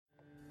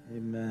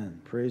Amen.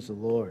 Praise the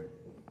Lord.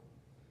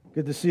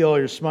 Good to see all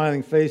your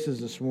smiling faces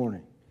this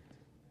morning.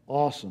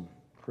 Awesome.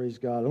 Praise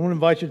God. I want to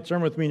invite you to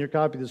turn with me in your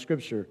copy of the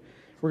Scripture.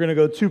 We're going to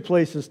go two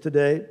places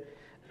today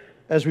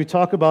as we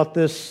talk about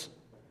this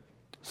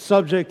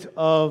subject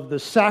of the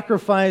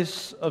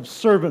sacrifice of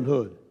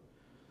servanthood.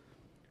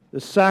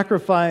 The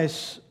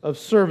sacrifice of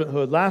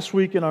servanthood. Last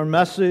week in our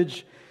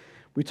message,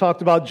 we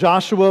talked about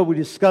Joshua. We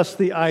discussed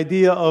the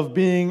idea of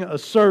being a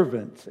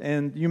servant.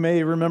 And you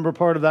may remember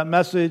part of that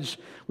message.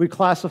 We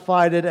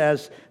classified it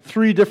as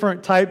three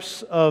different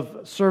types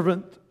of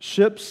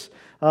servantships.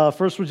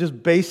 First was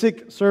just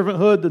basic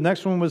servanthood. The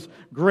next one was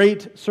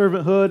great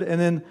servanthood.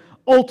 And then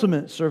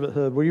ultimate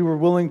servanthood, where you were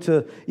willing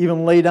to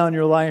even lay down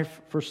your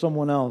life for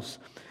someone else.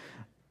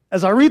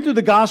 As I read through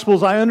the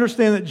Gospels, I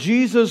understand that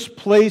Jesus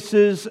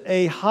places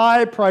a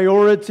high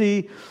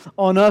priority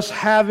on us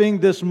having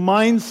this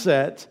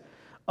mindset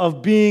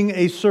of being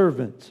a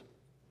servant.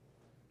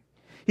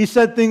 He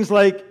said things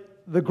like,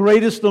 the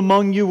greatest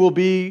among you will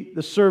be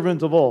the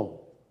servant of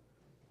all.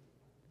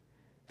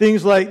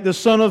 Things like, the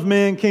Son of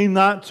Man came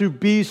not to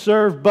be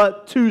served,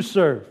 but to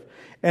serve,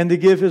 and to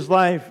give His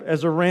life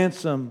as a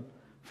ransom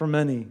for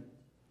many.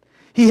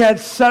 He had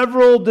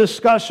several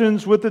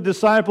discussions with the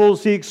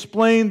disciples. He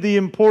explained the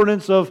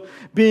importance of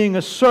being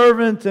a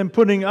servant and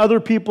putting other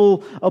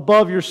people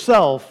above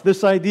yourself.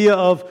 This idea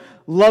of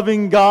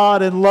loving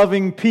God and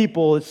loving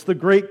people. It's the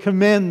great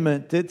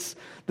commandment. It's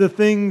the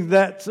thing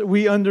that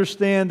we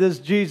understand as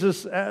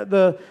Jesus,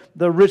 the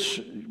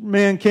rich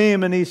man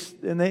came and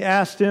they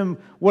asked him,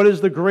 what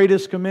is the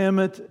greatest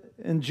commandment?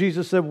 And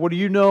Jesus said, what do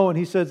you know? And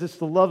he says, it's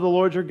to love the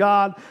Lord your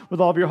God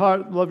with all of your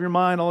heart, love your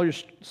mind, all your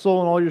soul,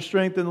 and all your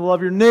strength, and to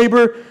love your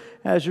neighbor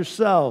as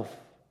yourself.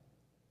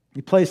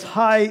 He placed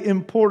high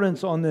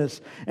importance on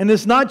this. And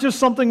it's not just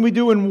something we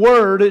do in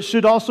word, it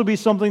should also be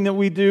something that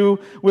we do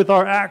with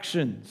our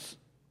actions.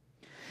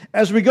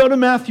 As we go to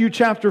Matthew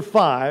chapter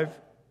 5,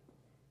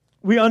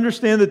 we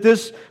understand that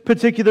this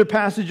particular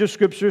passage of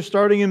Scripture,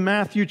 starting in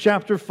Matthew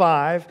chapter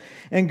 5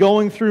 and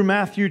going through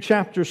Matthew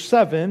chapter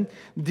 7,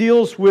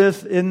 deals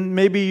with, and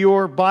maybe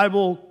your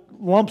Bible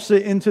lumps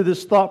it into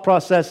this thought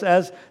process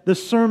as the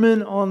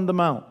Sermon on the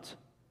Mount.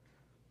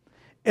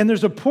 And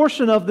there's a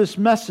portion of this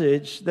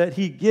message that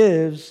he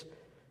gives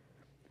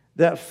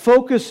that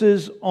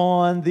focuses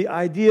on the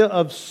idea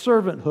of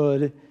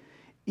servanthood,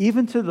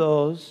 even to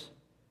those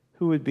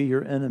who would be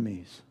your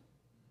enemies.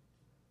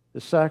 The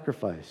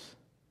sacrifice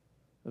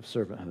of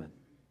servanthood.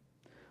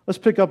 Let's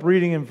pick up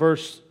reading in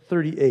verse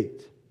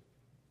 38.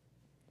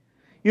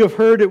 You have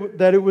heard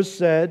that it was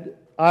said,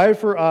 eye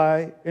for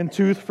eye and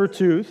tooth for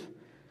tooth.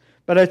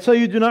 But I tell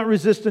you, do not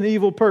resist an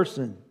evil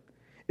person.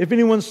 If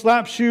anyone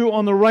slaps you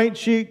on the right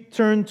cheek,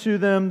 turn to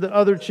them the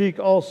other cheek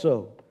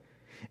also.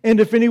 And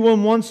if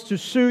anyone wants to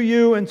sue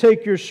you and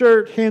take your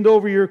shirt, hand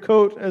over your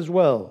coat as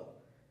well.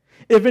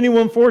 If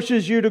anyone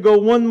forces you to go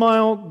 1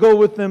 mile, go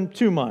with them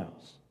 2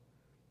 miles.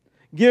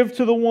 Give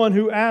to the one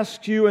who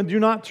asks you, and do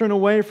not turn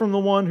away from the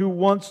one who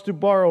wants to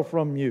borrow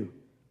from you.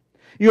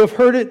 You have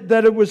heard it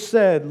that it was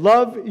said,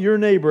 love your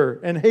neighbor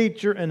and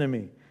hate your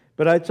enemy.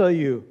 But I tell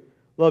you,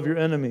 love your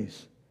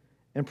enemies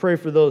and pray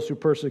for those who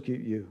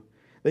persecute you,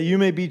 that you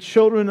may be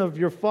children of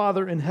your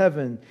Father in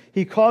heaven.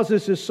 He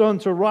causes His sun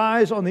to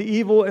rise on the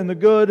evil and the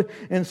good,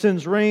 and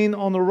sends rain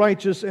on the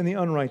righteous and the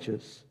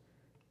unrighteous.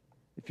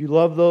 If you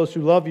love those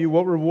who love you,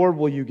 what reward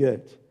will you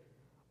get?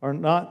 Are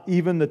not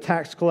even the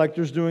tax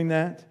collectors doing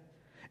that?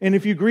 And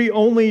if you greet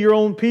only your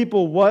own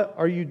people, what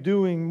are you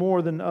doing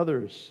more than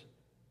others?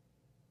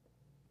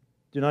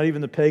 Do not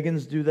even the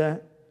pagans do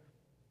that?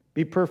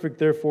 Be perfect,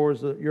 therefore,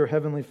 as your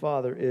heavenly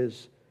Father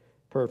is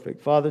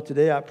perfect. Father,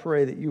 today I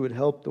pray that you would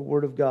help the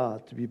Word of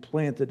God to be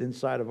planted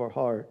inside of our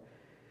heart.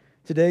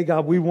 Today,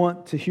 God, we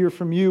want to hear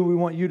from you. We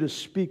want you to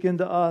speak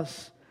into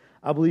us.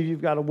 I believe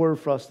you've got a word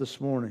for us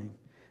this morning.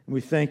 And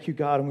we thank you,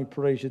 God, and we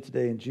praise you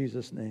today in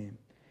Jesus' name.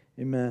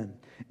 Amen.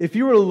 If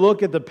you were to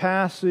look at the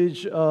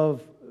passage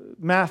of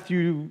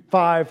Matthew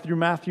 5 through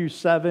Matthew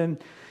 7,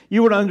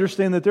 you would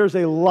understand that there's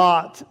a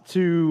lot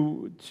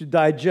to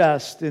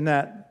digest in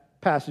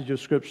that passage of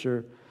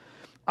Scripture.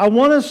 I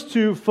want us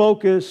to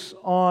focus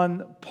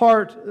on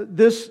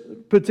this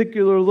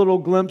particular little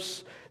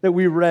glimpse that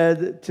we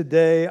read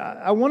today.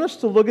 I want us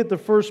to look at the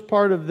first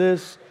part of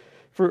this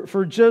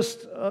for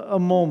just a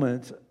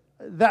moment.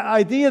 That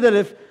idea that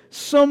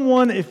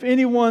if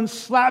anyone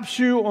slaps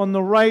you on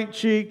the right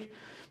cheek,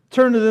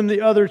 turn to them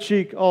the other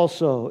cheek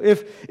also.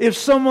 If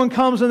someone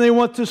comes and they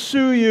want to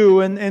sue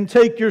you and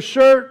take your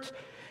shirt,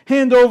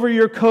 hand over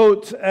your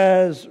coat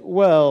as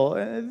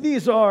well.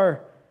 These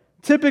are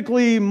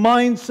typically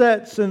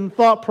mindsets and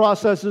thought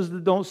processes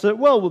that don't sit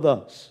well with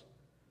us.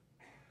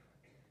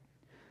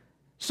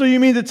 So you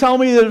mean to tell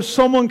me that if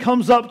someone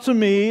comes up to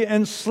me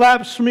and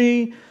slaps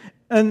me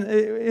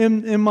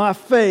in my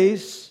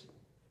face,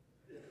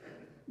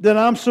 that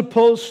I'm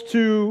supposed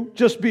to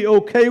just be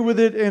okay with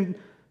it and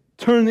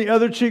turn the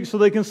other cheek so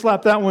they can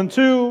slap that one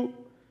too?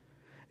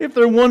 If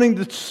they're wanting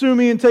to sue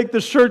me and take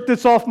the shirt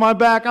that's off my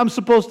back, I'm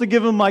supposed to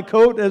give them my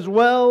coat as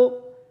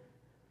well?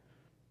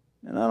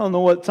 And I don't know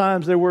what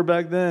times they were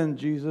back then,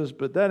 Jesus,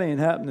 but that ain't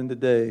happening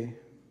today.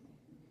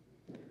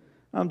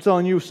 I'm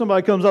telling you, if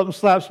somebody comes up and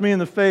slaps me in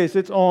the face,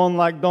 it's on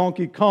like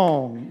Donkey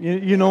Kong.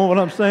 You know what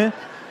I'm saying?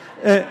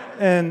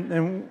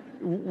 and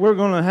we're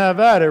going to have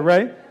at it,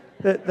 right?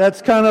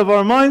 That's kind of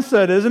our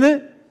mindset, isn't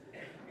it?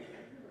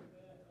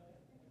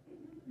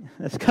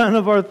 That's kind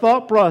of our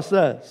thought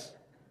process.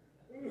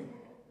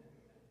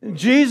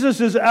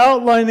 Jesus is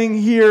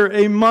outlining here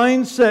a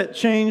mindset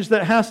change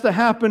that has to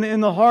happen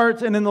in the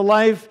heart and in the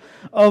life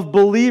of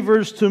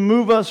believers to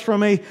move us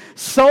from a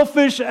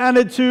selfish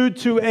attitude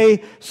to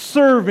a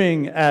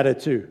serving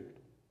attitude.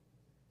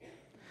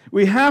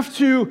 We have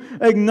to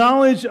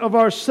acknowledge of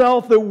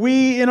ourselves that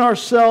we in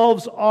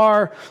ourselves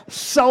are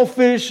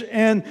selfish,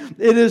 and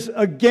it is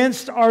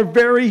against our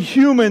very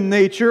human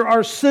nature,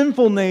 our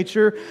sinful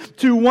nature,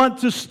 to want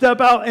to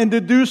step out and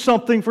to do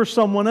something for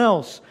someone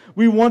else.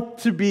 We want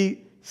to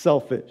be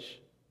selfish.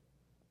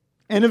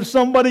 And if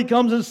somebody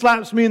comes and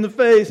slaps me in the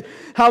face,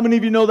 how many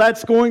of you know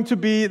that's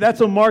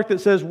a mark that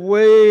says,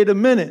 wait a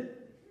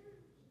minute,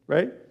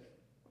 right?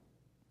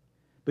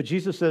 But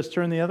Jesus says,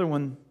 turn the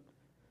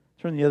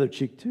other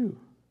cheek too.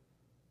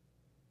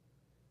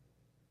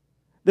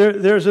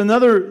 There's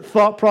another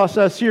thought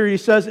process here. He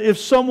says, if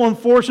someone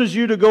forces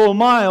you to go a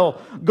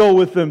mile, go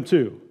with them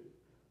too.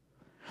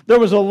 There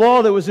was a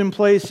law that was in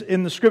place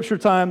in the Scripture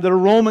time that a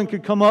Roman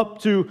could come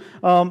up to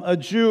a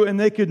Jew and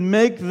they could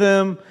make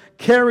them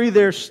carry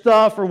their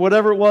stuff or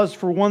whatever it was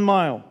for 1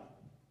 mile.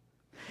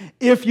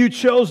 If you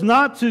chose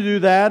not to do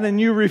that and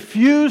you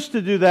refused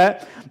to do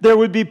that, there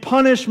would be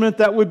punishment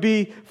that would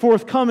be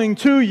forthcoming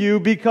to you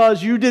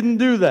because you didn't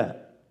do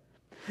that.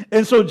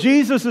 And so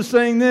Jesus is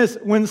saying this: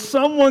 when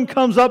someone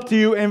comes up to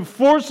you and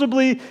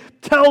forcibly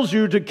tells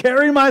you to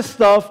carry my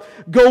stuff,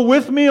 go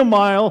with me a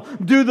mile,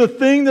 do the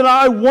thing that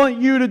I want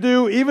you to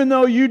do, even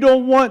though you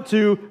don't want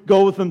to,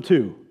 go with them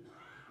too.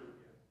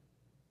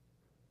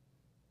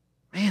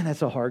 Man,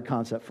 that's a hard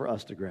concept for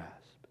us to grasp.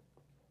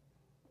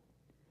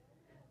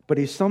 But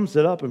he sums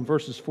it up in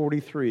verses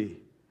 43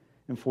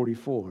 and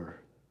 44.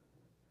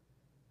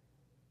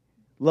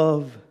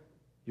 Love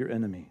your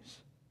enemies.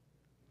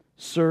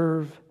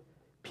 Serve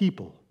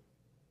people,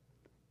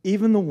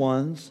 even the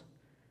ones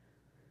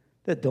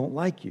that don't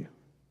like you.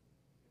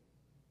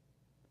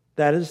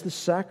 That is the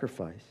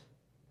sacrifice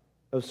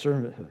of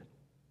servanthood.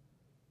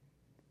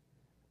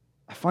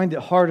 I find it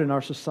hard in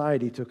our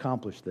society to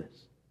accomplish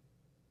this.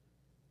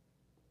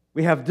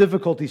 We have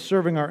difficulty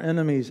serving our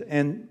enemies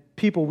and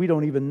people we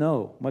don't even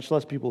know, much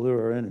less people who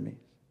are our enemies.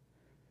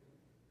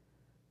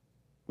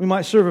 We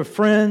might serve a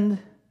friend,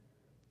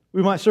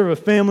 we might serve a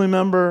family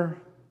member,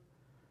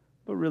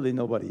 but really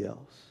nobody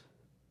else.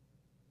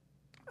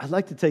 I'd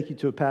like to take you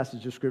to a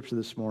passage of Scripture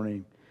this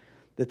morning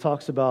that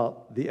talks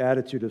about the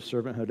attitude of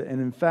servanthood.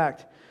 And in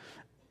fact,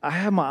 I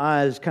have my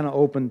eyes kind of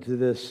open to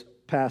this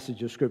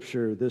passage of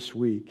Scripture this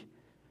week.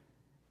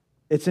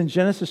 It's in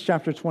Genesis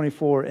chapter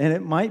 24, and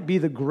it might be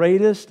the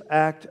greatest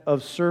act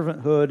of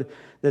servanthood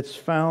that's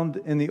found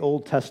in the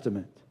Old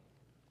Testament.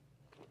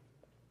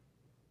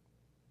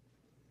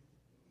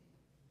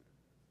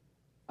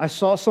 I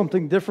saw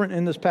something different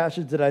in this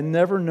passage that I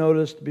never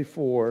noticed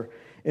before,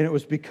 and it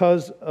was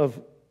because of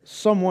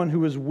someone who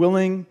was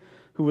willing,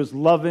 who was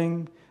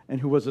loving, and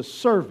who was a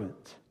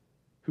servant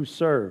who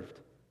served.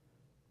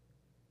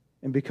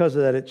 And because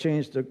of that, it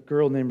changed a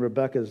girl named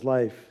Rebecca's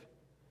life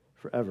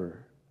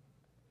forever.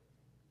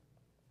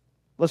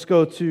 Let's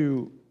go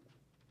to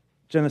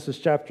Genesis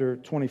chapter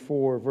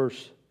 24,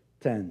 verse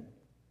 10.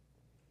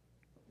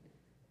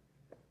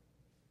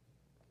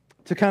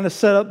 To kind of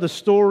set up the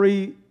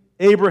story,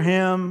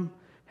 Abraham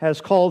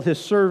has called his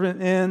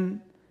servant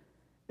in,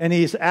 and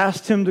he's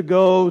asked him to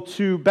go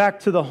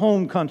back to the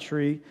home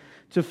country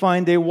to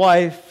find a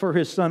wife for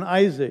his son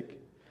Isaac.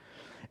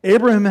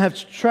 Abraham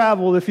has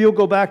traveled. If you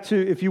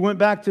went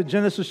back to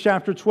Genesis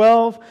chapter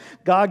 12,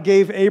 God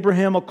gave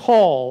Abraham a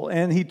call,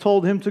 and he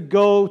told him to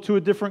go to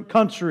a different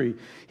country.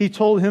 He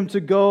told him to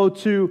go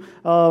to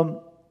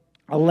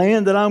a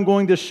land that I'm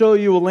going to show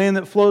you, a land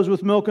that flows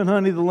with milk and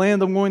honey, the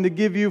land I'm going to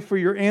give you for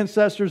your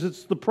ancestors.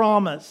 It's the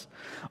promise.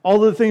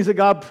 All of the things that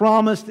God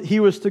promised, he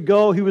was to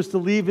go, he was to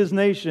leave his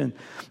nation.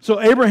 So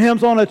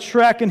Abraham's on a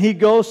trek and he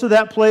goes to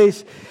that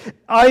place.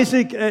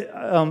 Isaac,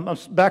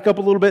 back up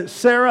a little bit,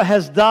 Sarah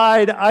has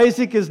died.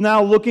 Isaac is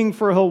now looking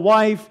for a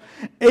wife.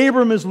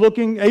 Abraham is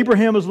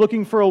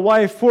looking for a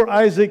wife for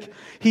Isaac.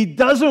 He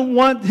doesn't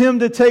want him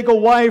to take a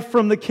wife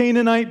from the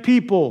Canaanite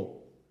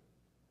people.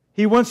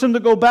 He wants him to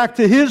go back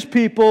to his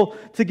people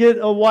to get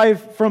a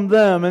wife from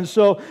them. And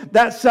so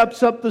that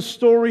sets up the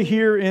story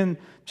here in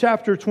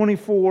chapter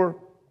 24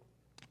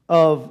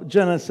 of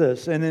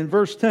Genesis. And in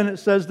verse 10 it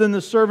says, Then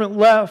the servant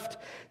left,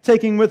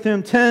 taking with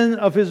him 10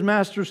 of his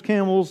master's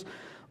camels,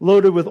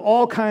 loaded with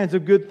all kinds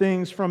of good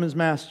things from his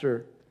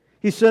master.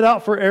 He set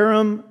out for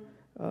Aram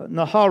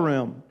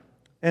Naharaim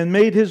and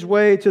made his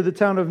way to the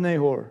town of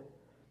Nahor.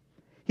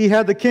 He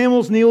had the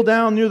camels kneel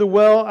down near the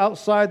well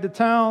outside the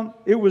town.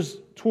 It was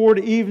toward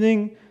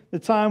evening, the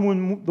time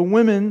when the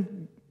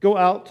women go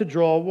out to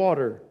draw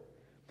water.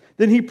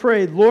 Then he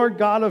prayed, Lord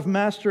God of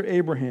Master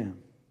Abraham,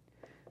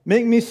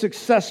 make me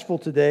successful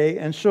today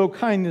and show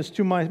kindness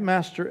to my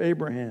master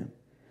Abraham.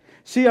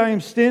 See, I am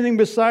standing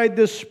beside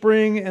this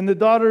spring, and the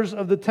daughters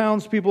of the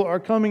townspeople are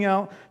coming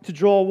out to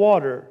draw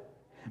water.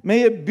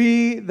 May it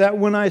be that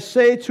when I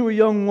say to a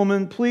young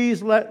woman,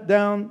 please let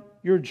down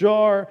your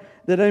jar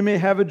that I may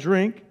have a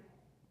drink,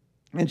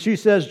 and she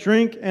says,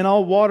 drink, and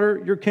I'll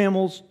water your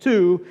camels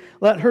too,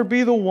 let her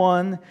be the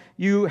one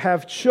you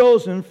have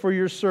chosen for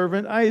your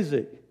servant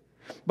Isaac.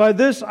 By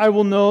this I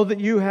will know that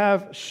you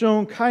have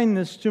shown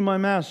kindness to my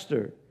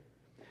master.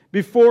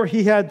 Before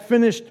he had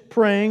finished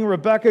praying,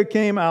 Rebekah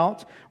came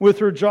out with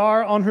her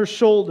jar on her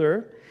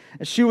shoulder.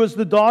 She was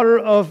the daughter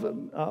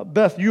of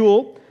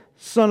Bethuel,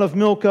 son of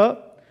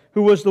Milcah,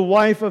 who was the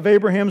wife of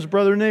Abraham's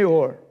brother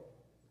Nahor.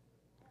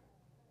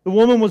 The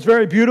woman was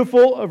very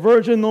beautiful, a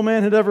virgin, no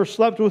man had ever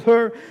slept with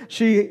her.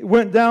 She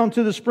went down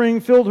to the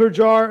spring, filled her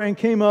jar, and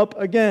came up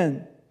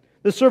again.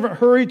 The servant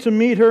hurried to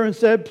meet her and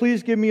said,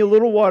 please give me a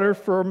little water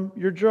from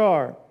your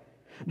jar.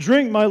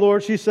 Drink, my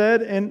lord, she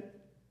said, and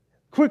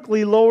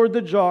quickly lowered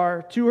the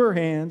jar to her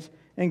hands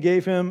and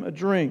gave him a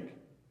drink.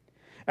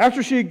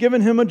 After she had given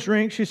him a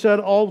drink, she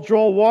said, I'll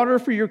draw water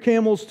for your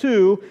camels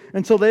too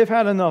until they've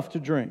had enough to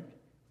drink.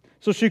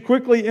 So she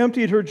quickly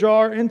emptied her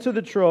jar into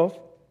the trough,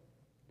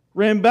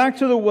 ran back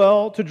to the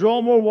well to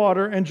draw more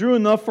water, and drew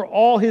enough for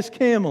all his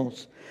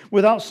camels.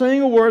 Without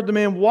saying a word, the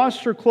man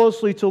watched her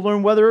closely to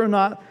learn whether or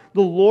not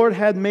the Lord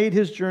had made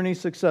his journey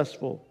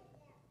successful.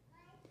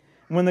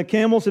 When the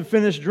camels had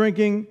finished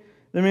drinking,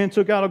 the man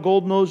took out a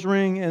gold nose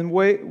ring and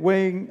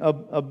weighing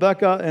a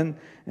beka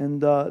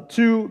and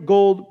 2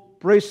 gold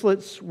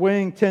bracelets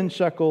weighing 10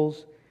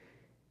 shekels.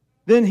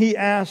 Then he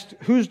asked,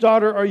 whose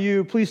daughter are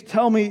you? Please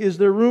tell me, is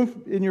there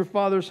room in your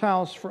father's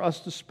house for us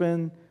to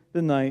spend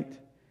the night?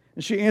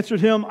 And she answered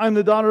him, I'm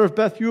the daughter of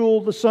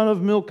Bethuel, the son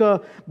of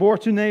Milcah, bore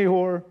to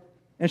Nahor.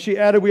 And she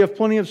added, we have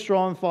plenty of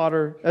straw and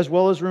fodder, as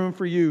well as room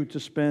for you to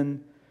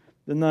spend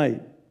the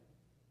night.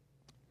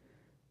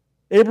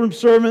 Abram's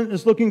servant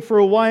is looking for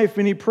a wife,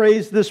 and he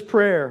prays this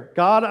prayer.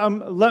 God,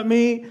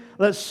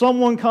 let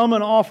someone come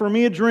and offer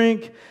me a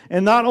drink,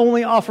 and not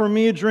only offer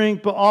me a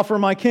drink, but offer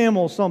my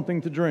camel something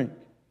to drink.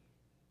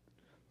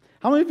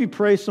 How many of you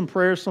pray some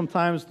prayers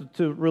sometimes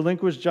to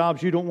relinquish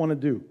jobs you don't want to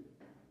do?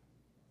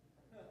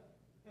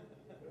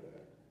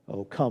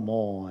 Oh, come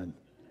on.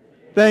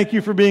 Thank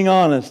you for being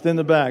honest in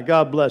the back.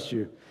 God bless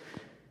you.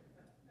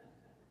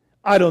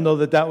 I don't know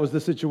that was the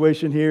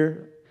situation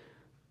here.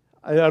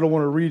 I don't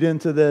want to read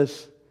into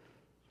this.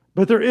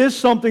 But there is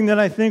something that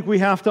I think we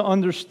have to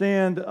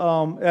understand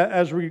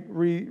as a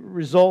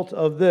result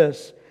of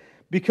this.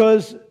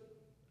 Because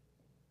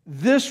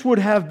this would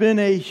have been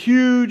a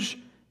huge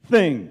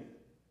thing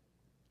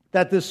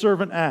that this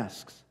servant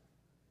asks.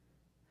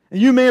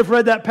 And you may have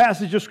read that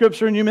passage of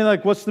Scripture and you may be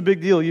like, what's the big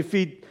deal?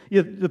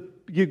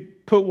 You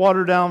put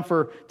water down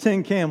for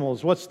 10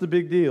 camels. What's the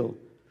big deal?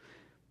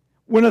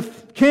 When a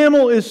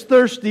camel is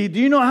thirsty,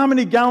 do you know how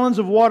many gallons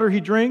of water he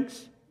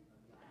drinks?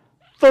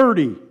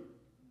 30.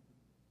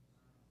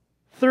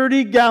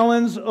 30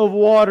 gallons of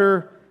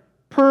water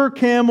per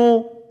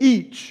camel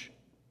each.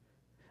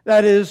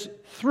 That is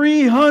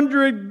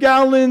 300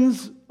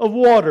 gallons of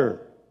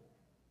water.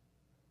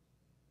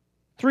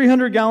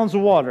 300 gallons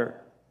of water.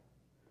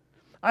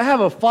 I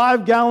have a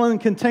 5-gallon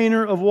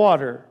container of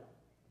water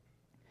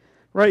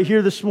right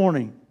here this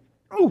morning.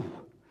 Ooh.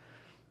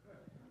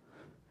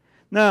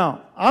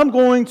 Now, I'm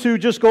going to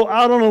just go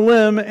out on a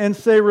limb and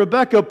say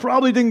Rebekah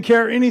probably didn't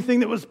care anything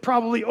that was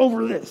probably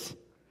over this.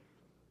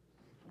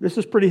 This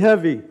is pretty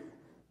heavy.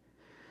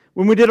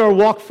 When we did our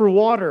walk for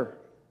water,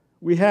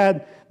 we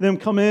had them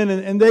come in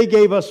and they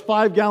gave us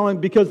 5-gallon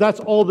because that's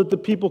all that the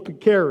people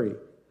could carry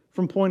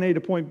from point A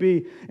to point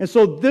B. And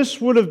so this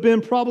would have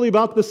been probably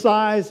about the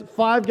size,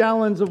 5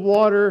 gallons of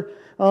water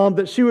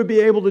that she would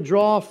be able to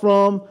draw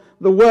from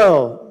the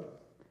well.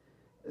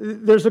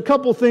 There's a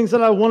couple things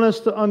that I want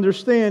us to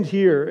understand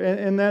here,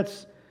 and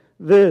that's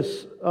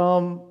this.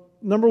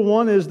 Number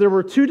one is there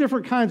were 2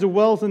 different kinds of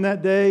wells in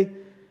that day.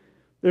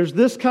 There's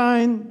this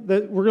kind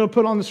that we're going to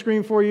put on the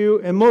screen for you,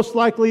 and most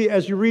likely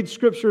as you read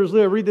scriptures,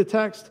 read the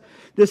text,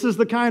 this is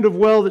the kind of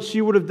well that she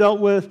would have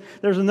dealt with.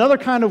 There's another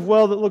kind of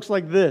well that looks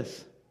like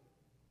this,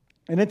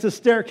 and it's a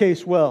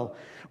staircase well,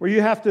 where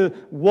you have to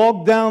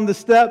walk down the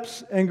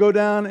steps and go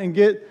down and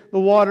get the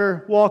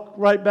water, walk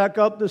right back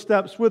up the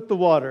steps with the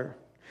water.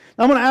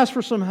 Now I'm going to ask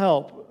for some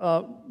help.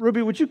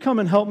 Ruby, would you come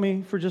and help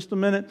me for just a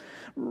minute?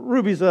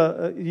 Ruby's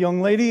a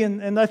young lady,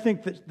 and I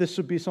think that this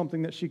would be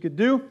something that she could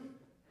do.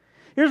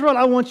 Here's what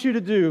I want you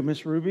to do,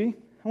 Miss Ruby.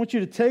 I want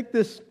you to take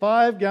this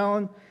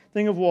 5-gallon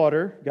thing of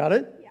water, got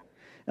it? Yeah.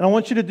 And I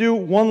want you to do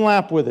 1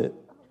 lap with it.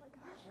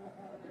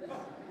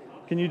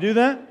 Can you do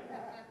that?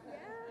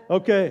 Yeah.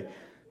 Okay.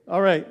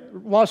 All right.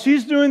 While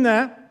she's doing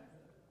that,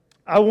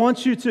 I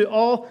want you to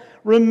all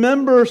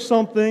remember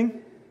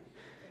something.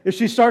 If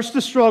she starts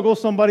to struggle,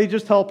 somebody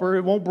just help her.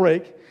 It won't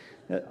break.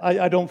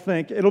 I don't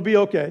think. It'll be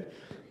okay.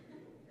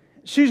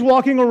 She's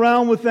walking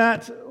around with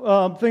that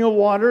thing of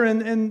water,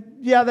 and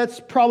yeah, that's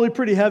probably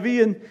pretty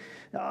heavy. And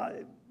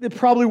It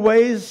probably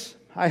weighs,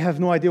 I have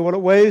no idea what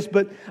it weighs,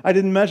 but I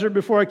didn't measure it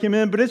before I came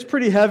in, but it's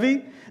pretty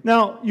heavy.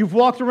 Now, you've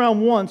walked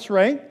around once,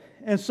 right?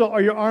 And so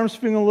are your arms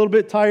feeling a little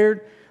bit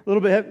tired, a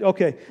little bit heavy?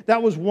 Okay,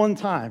 that was one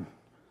time.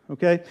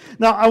 Okay?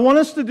 Now, I want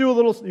us to do a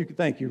little,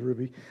 thank you,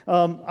 Ruby.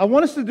 I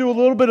want us to do a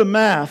little bit of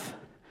math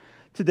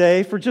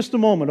today for just a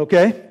moment,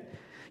 okay?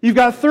 You've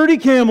got 30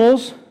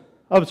 camels.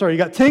 Oh, sorry, you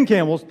got 10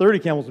 camels. 30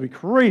 camels would be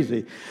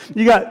crazy.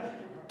 You got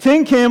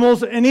 10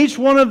 camels, and each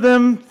one of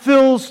them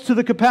fills to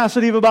the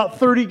capacity of about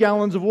 30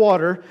 gallons of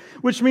water,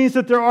 which means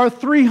that there are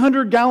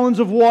 300 gallons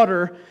of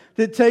water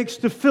that it takes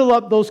to fill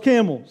up those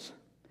camels.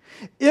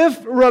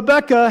 If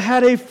Rebecca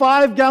had a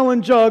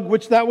 5-gallon jug,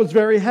 which that was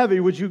very heavy,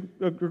 would you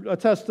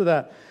attest to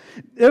that?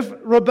 If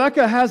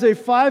Rebecca has a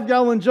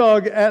 5-gallon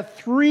jug at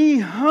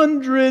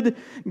 300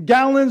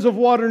 gallons of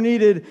water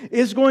needed,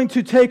 it's going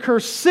to take her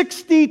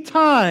 60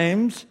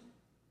 times.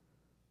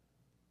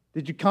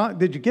 Did you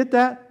get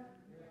that?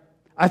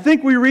 I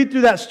think we read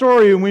through that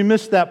story and we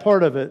missed that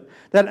part of it,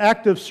 that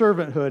act of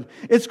servanthood.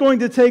 It's going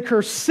to take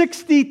her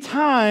 60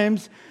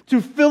 times to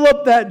fill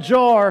up that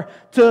jar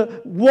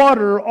to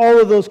water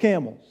all of those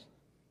camels.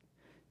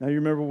 Now, you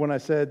remember when I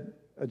said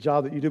a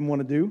job that you didn't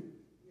want to do?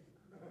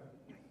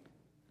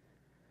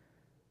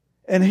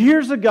 And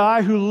here's a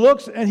guy who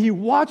looks and he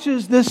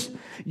watches this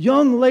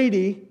young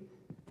lady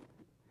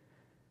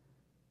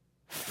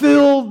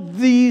fill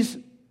these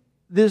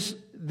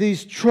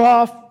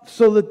troughs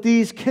so that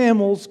these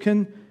camels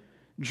can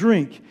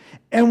drink.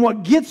 And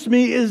what gets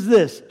me is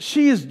this.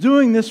 She is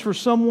doing this for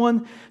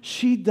someone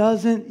she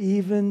doesn't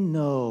even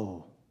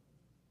know.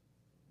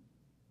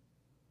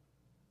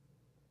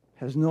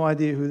 Has no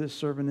idea who this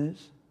servant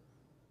is.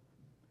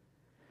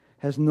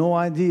 Has no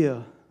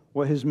idea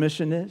what his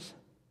mission is.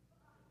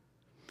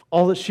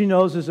 All that she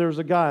knows is there was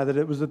a guy that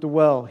it was at the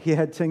well. He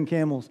had 10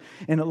 camels.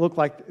 And it looked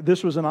like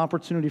this was an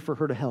opportunity for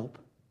her to help.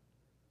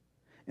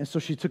 And so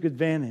she took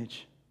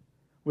advantage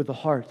with the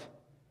heart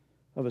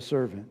of a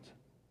servant.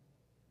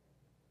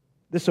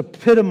 This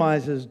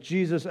epitomizes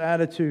Jesus'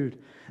 attitude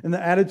and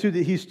the attitude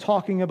that he's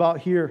talking about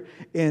here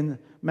in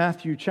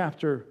Matthew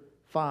chapter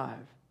 5.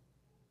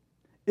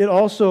 It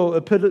also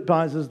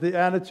epitomizes the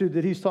attitude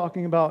that he's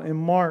talking about in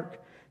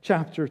Mark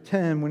chapter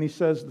 10 when he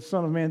says the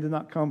Son of Man did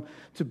not come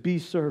to be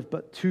served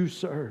but to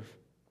serve.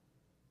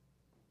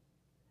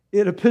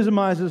 It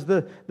epitomizes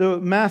the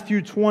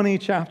Matthew 20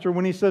 chapter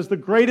when he says the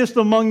greatest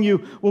among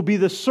you will be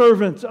the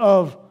servant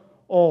of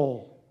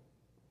all.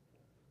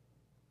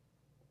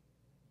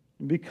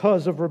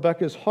 Because of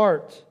Rebecca's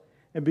heart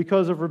and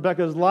because of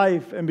Rebecca's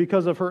life and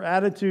because of her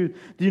attitude,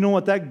 do you know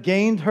what that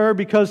gained her?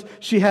 Because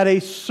she had a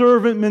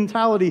servant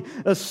mentality,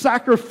 a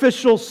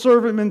sacrificial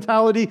servant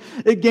mentality.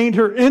 It gained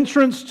her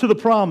entrance to the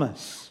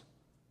promise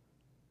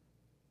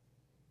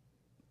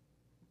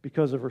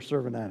because of her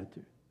servant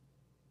attitude.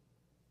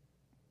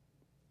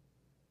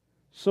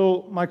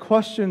 So my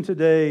question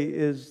today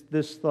is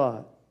this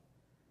thought.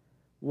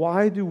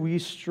 Why do we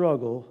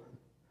struggle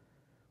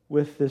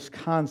with this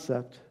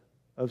concept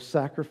of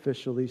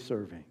sacrificially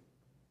serving?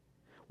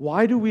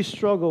 Why do we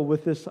struggle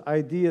with this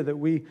idea that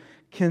we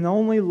can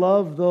only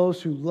love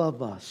those who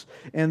love us,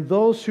 and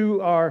those who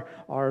are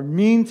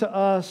mean to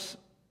us,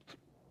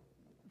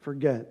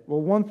 forget? Well,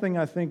 one thing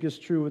I think is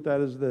true with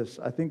that is this.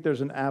 I think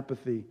there's an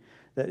apathy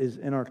that is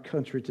in our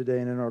country today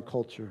and in our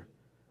culture.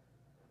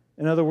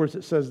 In other words,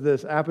 it says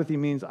this: apathy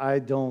means I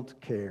don't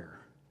care.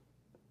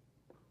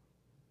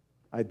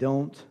 I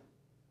don't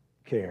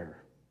care.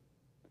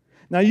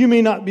 Now, you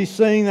may not be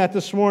saying that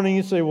this morning.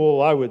 You say,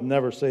 well, I would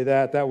never say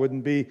that. That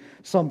wouldn't be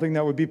something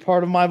that would be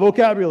part of my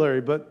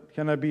vocabulary. But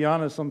can I be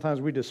honest?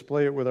 Sometimes we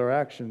display it with our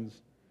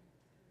actions,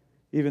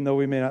 even though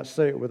we may not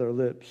say it with our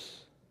lips.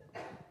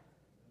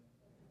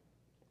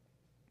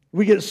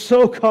 We get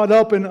so caught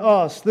up in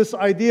us, this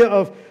idea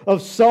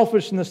of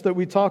selfishness that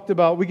we talked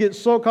about. We get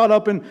so caught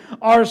up in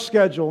our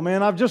schedule.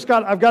 Man, I've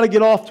got to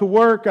get off to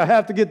work. I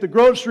have to get the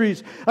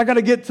groceries. I got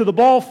to get to the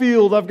ball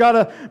field. I've got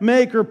to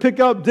make or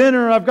pick up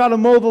dinner. I've got to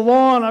mow the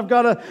lawn. I've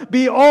got to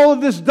be all of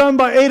this done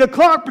by 8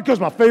 o'clock because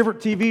my favorite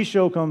TV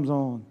show comes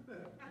on.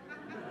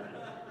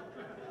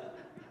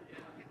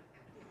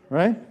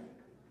 Right?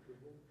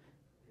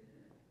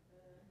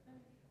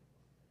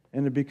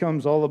 And it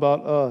becomes all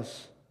about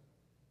us.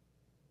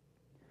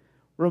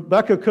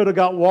 Rebecca could have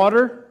got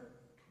water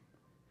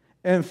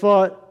and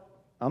thought,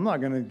 I'm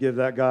not going to give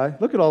that guy.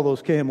 Look at all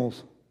those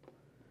camels.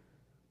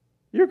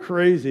 You're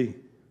crazy.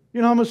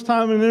 You know how much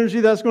time and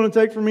energy that's going to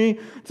take for me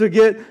to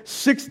get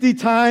 60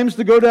 times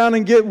to go down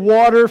and get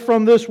water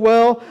from this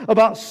well,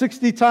 about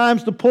 60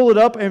 times to pull it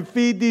up and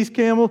feed these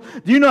camels?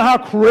 Do you know how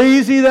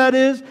crazy that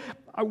is?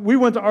 We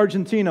went to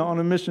Argentina on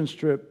a missions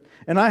trip,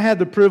 and I had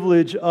the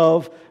privilege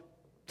of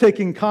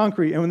taking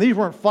concrete, and when these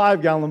weren't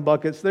 5-gallon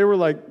buckets, they were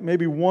like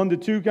maybe 1 to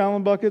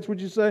 2-gallon buckets,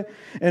 would you say?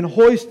 And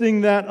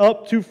hoisting that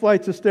up 2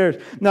 flights of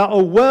stairs. Now,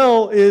 a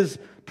well is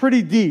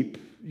pretty deep.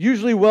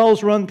 Usually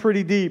wells run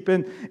pretty deep,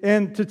 and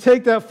to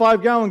take that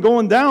 5-gallon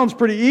going down is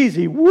pretty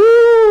easy.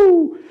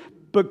 Woo!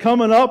 But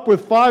coming up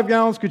with 5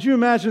 gallons, could you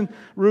imagine,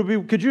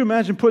 Ruby, could you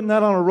imagine putting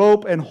that on a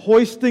rope and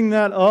hoisting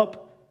that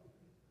up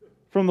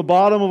from the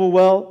bottom of a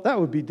well, that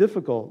would be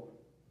difficult.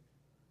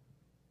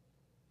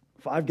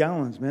 5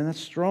 gallons, man, that's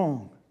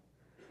strong.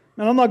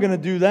 Man, I'm not going to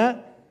do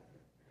that.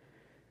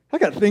 I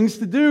got things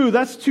to do.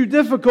 That's too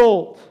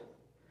difficult.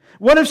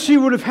 What if she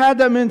would have had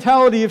that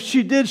mentality? If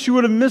she did, she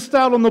would have missed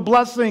out on the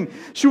blessing.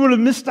 She would have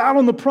missed out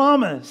on the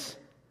promise.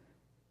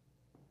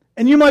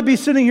 And you might be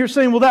sitting here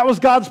saying, well, that was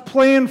God's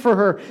plan for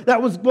her.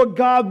 That was what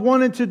God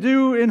wanted to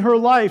do in her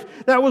life.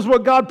 That was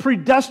what God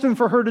predestined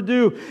for her to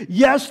do.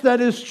 Yes,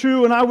 that is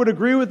true, and I would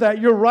agree with that.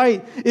 You're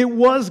right. It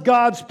was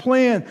God's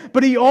plan.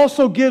 But He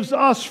also gives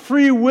us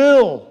free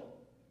will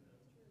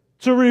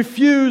to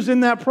refuse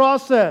in that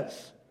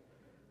process.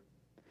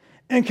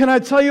 And can I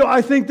tell you,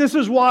 I think this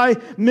is why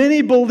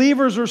many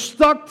believers are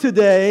stuck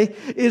today,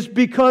 is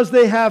because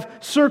they have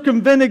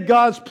circumvented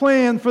God's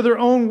plan for their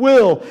own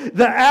will.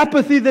 The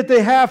apathy that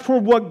they have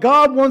toward what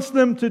God wants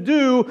them to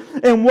do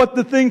and what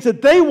the things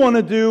that they want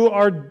to do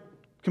are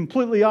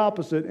completely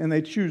opposite, and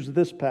they choose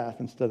this path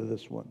instead of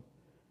this one.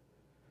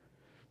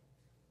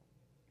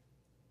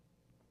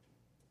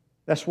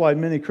 That's why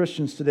many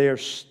Christians today are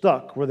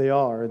stuck where they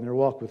are in their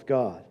walk with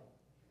God.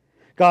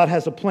 God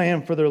has a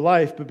plan for their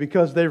life, but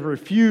because they've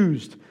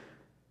refused,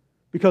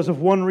 because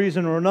of one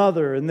reason or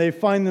another, and they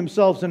find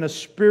themselves in a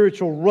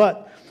spiritual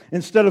rut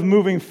instead of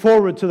moving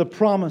forward to the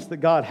promise that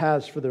God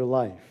has for their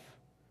life.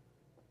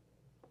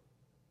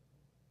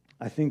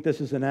 I think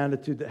this is an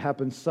attitude that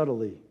happens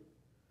subtly.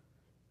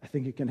 I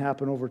think it can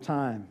happen over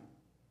time.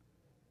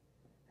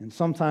 And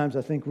sometimes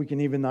I think we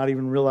can even not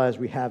even realize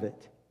we have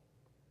it.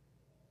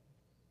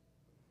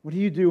 What do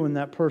you do when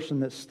that person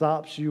that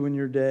stops you in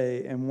your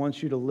day and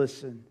wants you to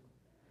listen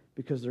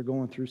because they're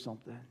going through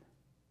something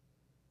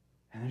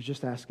and they're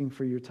just asking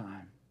for your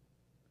time?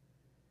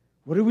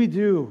 What do we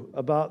do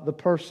about the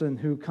person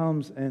who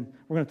comes, and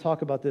we're going to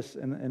talk about this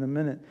in a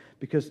minute,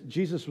 because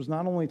Jesus was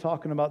not only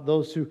talking about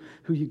those who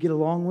you get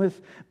along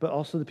with, but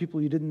also the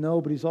people you didn't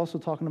know, but He's also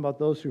talking about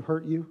those who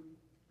hurt you,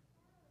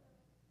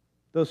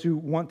 those who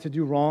want to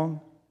do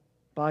wrong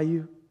by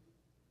you.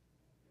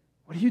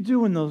 What do you do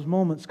when those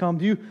moments come?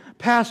 Do you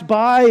pass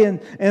by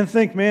and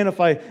think, man,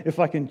 if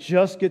I can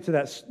just get to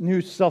that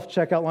new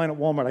self-checkout line at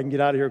Walmart, I can get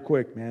out of here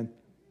quick, man.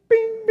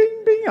 Bing,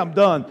 bing, bing, I'm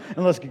done.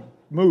 And let's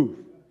move.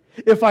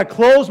 If I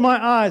close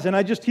my eyes and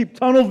I just keep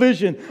tunnel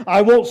vision,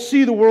 I won't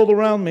see the world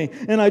around me.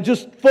 And I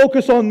just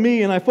focus on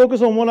me and I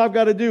focus on what I've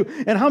got to do.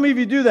 And how many of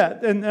you do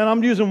that? And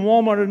I'm using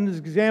Walmart as an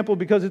example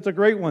because it's a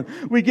great one.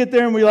 We get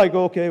there and we like,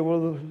 okay,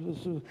 well,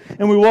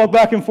 and we walk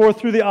back and forth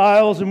through the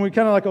aisles and we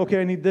kind of like,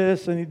 okay, I need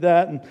this, I need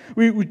that. And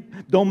we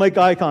don't make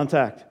eye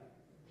contact.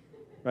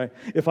 Right?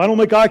 If I don't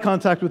make eye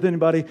contact with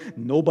anybody,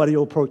 nobody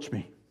will approach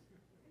me.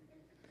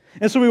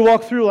 And so we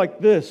walk through like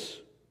this.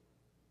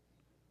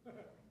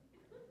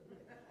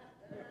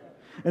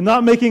 And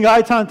not making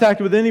eye contact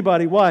with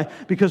anybody. Why?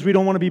 Because we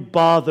don't want to be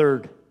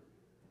bothered.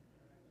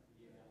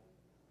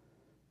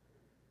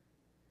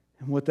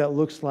 And what that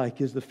looks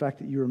like is the fact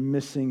that you're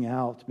missing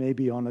out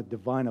maybe on a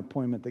divine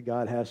appointment that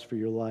God has for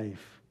your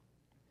life.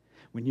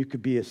 When you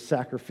could be a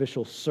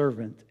sacrificial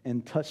servant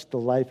and touch the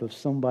life of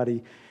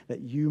somebody that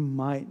you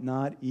might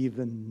not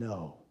even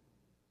know.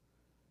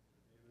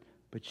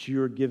 But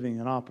you're giving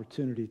an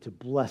opportunity to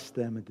bless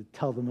them and to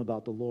tell them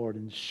about the Lord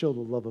and show the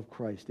love of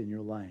Christ in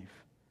your life.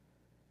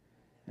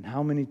 And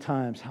how many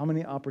times, how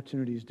many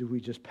opportunities do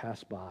we just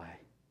pass by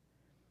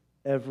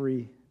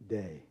every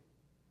day?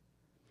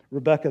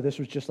 Rebecca, this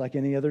was just like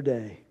any other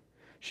day.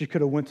 She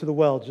could have went to the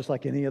well just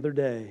like any other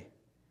day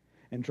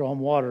and drawn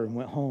water and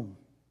went home.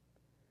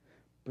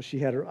 But she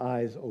had her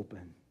eyes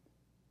open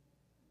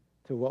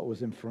to what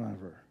was in front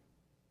of her.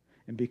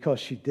 And because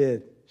she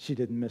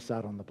didn't miss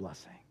out on the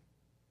blessing.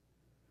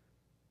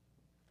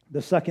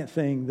 The second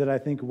thing that I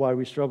think why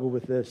we struggle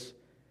with this,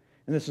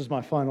 and this is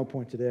my final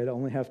point today, I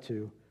only have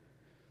two,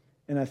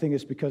 and I think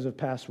it's because of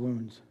past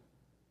wounds.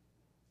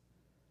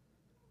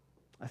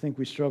 I think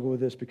we struggle with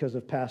this because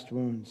of past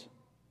wounds.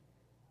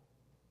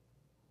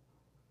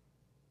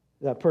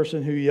 That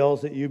person who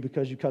yells at you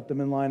because you cut them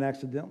in line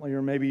accidentally,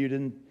 or maybe you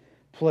didn't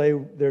play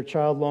their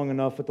child long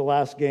enough at the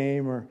last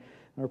game, or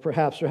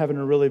perhaps they're having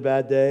a really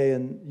bad day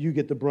and you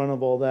get the brunt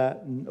of all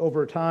that. And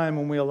over time,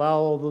 when we allow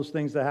all those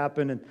things to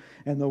happen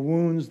and the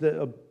wounds that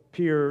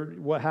appear,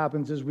 what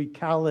happens is we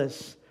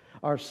callous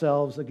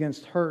ourselves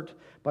against hurt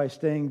by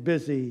staying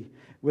busy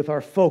with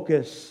our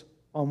focus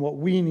on what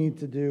we need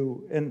to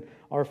do and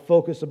our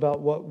focus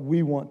about what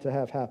we want to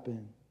have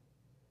happen.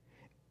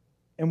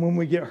 And when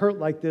we get hurt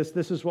like this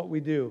is what we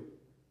do.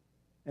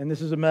 And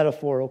this is a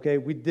metaphor, okay?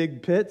 We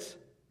dig pits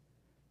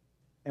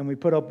and we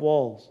put up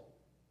walls.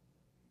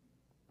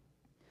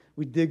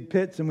 We dig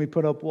pits and we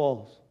put up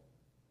walls.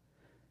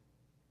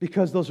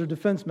 Because those are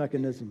defense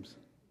mechanisms.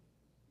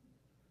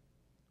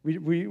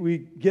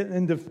 We get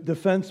into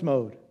defense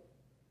mode.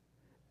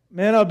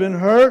 Man, I've been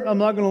hurt. I'm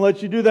not going to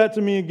let you do that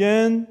to me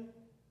again.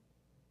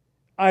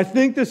 I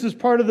think this is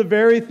part of the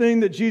very thing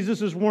that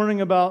Jesus is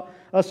warning about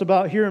us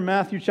about here in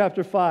Matthew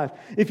chapter 5.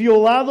 If you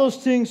allow those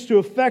things to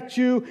affect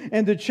you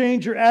and to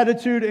change your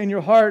attitude and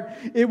your heart,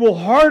 it will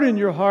harden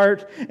your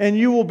heart and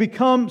you will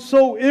become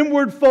so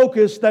inward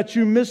focused that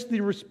you miss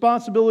the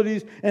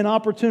responsibilities and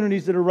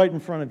opportunities that are right in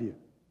front of you.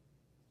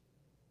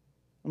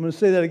 I'm going to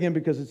say that again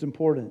because it's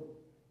important.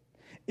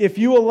 If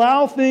you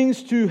allow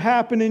things to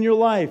happen in your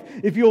life,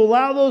 if you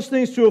allow those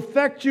things to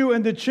affect you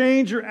and to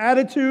change your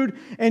attitude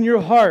and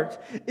your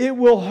heart, it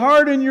will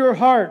harden your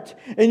heart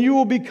and you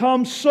will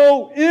become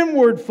so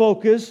inward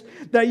focused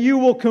that you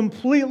will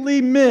completely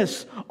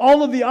miss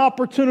all of the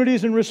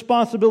opportunities and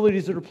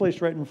responsibilities that are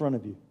placed right in front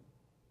of you.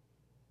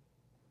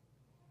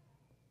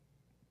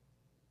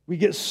 We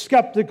get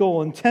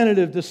skeptical and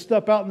tentative to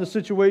step out in the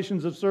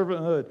situations of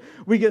servanthood.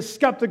 We get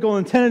skeptical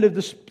and tentative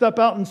to step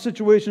out in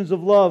situations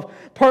of love,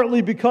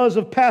 partly because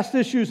of past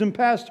issues and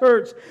past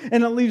hurts,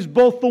 and it leaves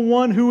both the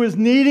one who is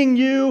needing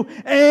you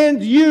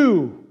and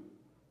you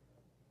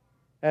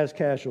as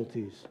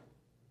casualties.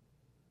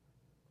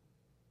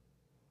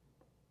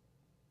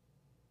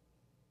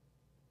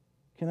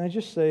 Can I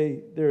just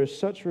say, there is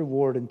such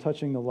reward in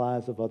touching the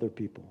lives of other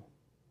people.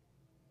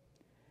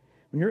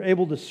 When you're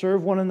able to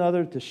serve one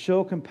another, to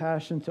show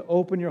compassion, to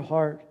open your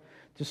heart,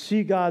 to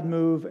see God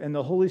move, and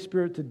the Holy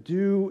Spirit to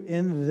do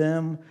in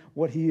them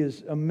what He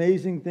is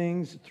amazing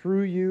things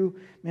through you,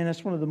 man,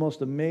 that's one of the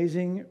most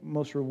amazing,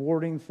 most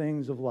rewarding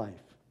things of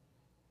life.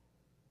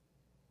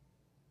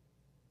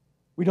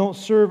 We don't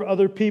serve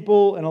other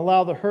people and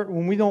allow the hurt,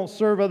 when we don't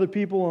serve other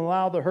people and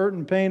allow the hurt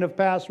and pain of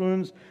past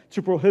wounds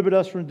to prohibit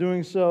us from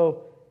doing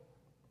so,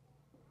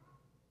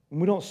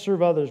 when we don't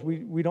serve others,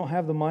 we don't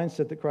have the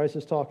mindset that Christ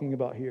is talking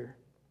about here.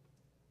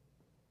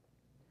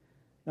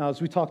 Now,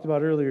 as we talked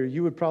about earlier,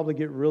 you would probably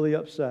get really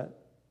upset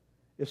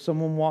if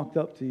someone walked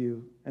up to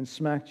you and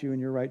smacked you in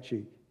your right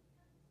cheek.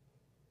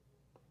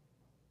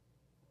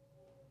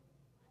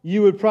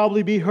 You would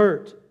probably be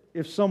hurt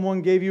if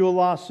someone gave you a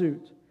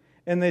lawsuit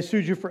and they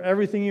sued you for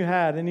everything you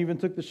had and even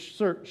took the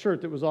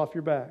shirt that was off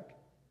your back.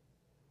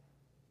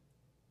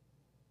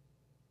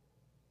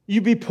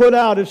 You'd be put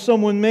out if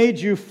someone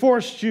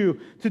forced you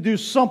to do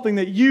something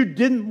that you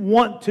didn't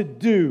want to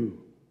do.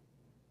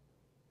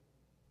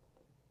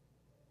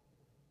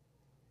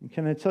 And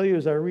can I tell you,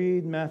 as I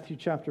read Matthew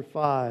chapter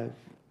 5,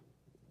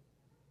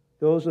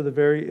 those are the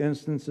very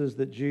instances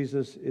that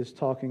Jesus is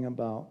talking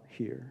about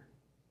here.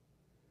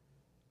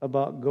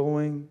 About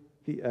going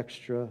the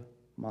extra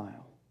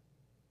mile.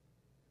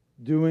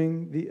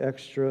 Doing the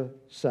extra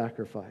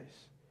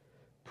sacrifice.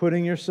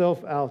 Putting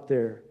yourself out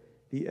there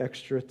the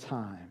extra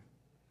time.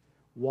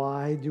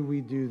 Why do we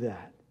do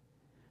that?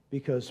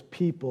 Because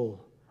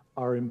people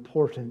are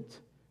important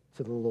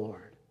to the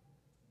Lord.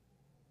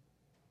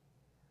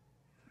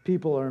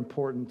 People are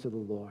important to the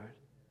Lord.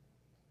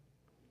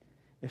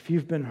 If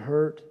you've been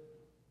hurt,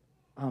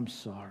 I'm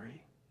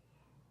sorry.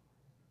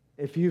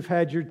 If you've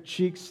had your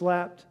cheek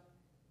slapped,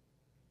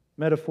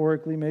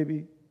 metaphorically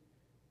maybe,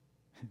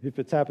 if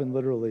it's happened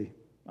literally,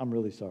 I'm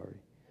really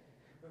sorry.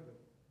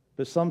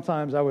 But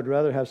sometimes I would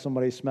rather have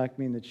somebody smack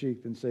me in the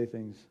cheek than say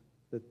things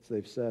that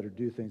they've said or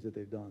do things that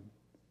they've done.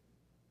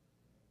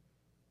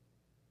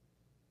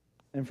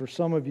 And for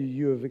some of you,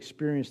 you have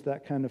experienced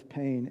that kind of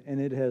pain, and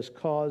it has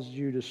caused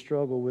you to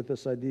struggle with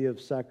this idea of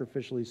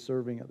sacrificially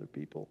serving other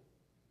people.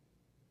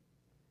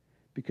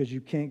 Because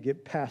you can't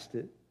get past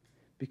it,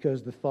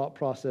 because the thought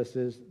process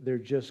is they're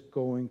just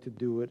going to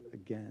do it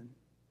again.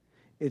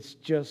 It's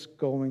just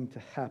going to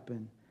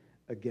happen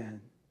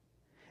again.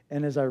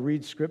 And as I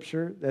read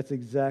Scripture, that's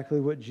exactly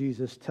what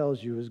Jesus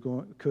tells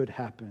you could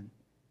happen.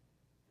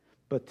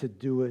 But to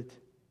do it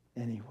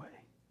anyway.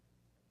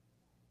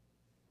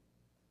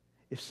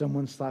 If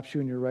someone slaps you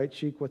in your right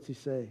cheek, what's He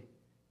say?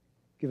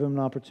 Give them an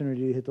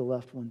opportunity to hit the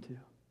left one too.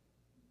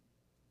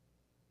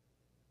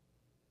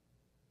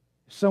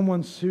 If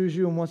someone sues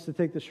you and wants to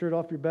take the shirt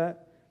off your back,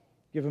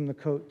 give them the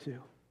coat too.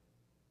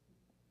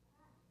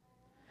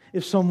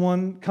 If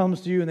someone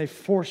comes to you and they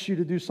force you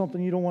to do something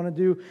you don't want to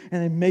do,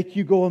 and they make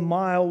you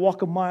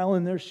walk a mile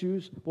in their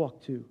shoes,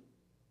 walk two.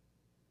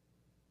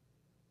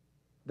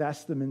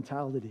 That's the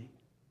mentality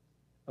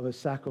of a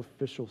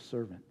sacrificial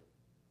servant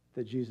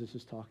that Jesus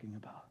is talking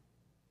about.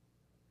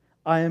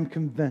 I am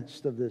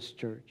convinced of this,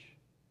 church,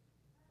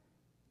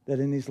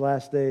 that in these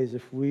last days,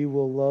 if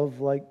we'll love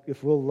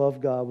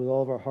God with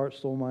all of our heart,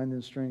 soul, mind,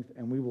 and strength,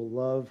 and we will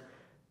love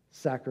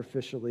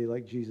sacrificially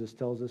like Jesus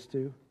tells us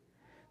to,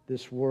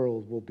 this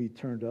world will be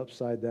turned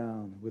upside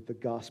down with the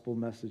gospel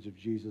message of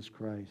Jesus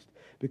Christ,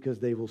 because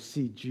they will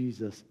see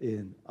Jesus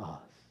in us.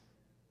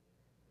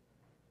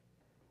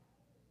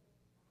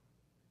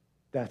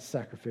 That's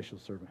sacrificial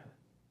servanthood.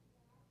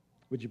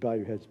 Would you bow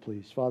your heads,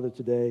 please? Father,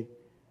 today,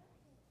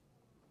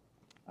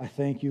 I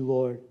thank you,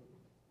 Lord.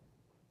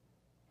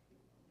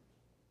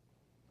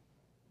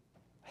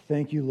 I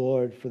thank you,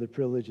 Lord, for the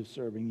privilege of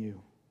serving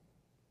you.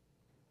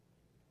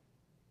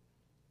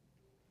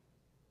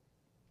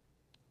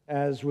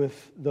 As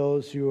with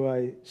those who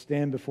I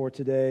stand before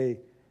today,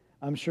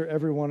 I'm sure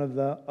every one of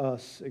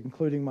us,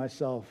 including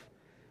myself,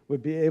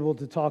 would be able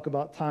to talk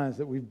about times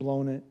that we've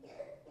blown it,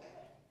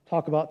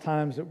 Talk about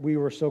times that we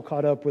were so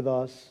caught up with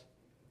us.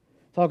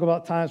 Talk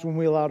about times when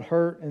we allowed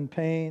hurt and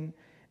pain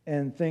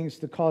and things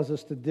to cause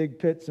us to dig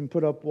pits and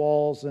put up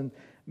walls and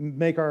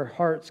make our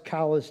hearts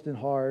calloused and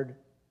hard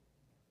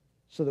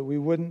so that we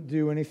wouldn't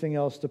do anything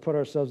else to put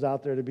ourselves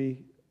out there to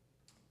be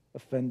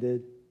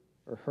offended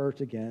or hurt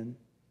again.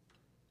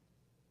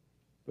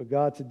 But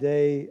God,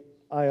 today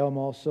I am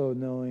also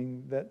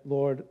knowing that,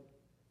 Lord,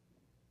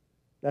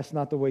 that's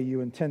not the way you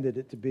intended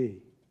it to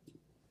be.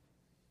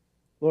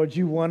 Lord,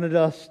 you wanted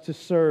us to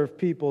serve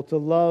people, to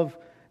love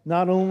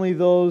not only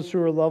those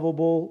who are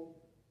lovable,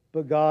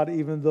 but God,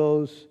 even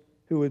those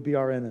who would be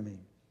our enemy.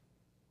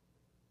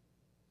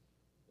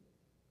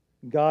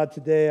 God,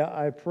 today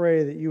I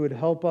pray that you would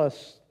help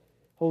us,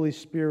 Holy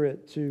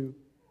Spirit, to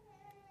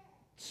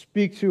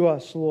speak to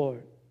us,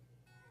 Lord.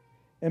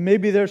 And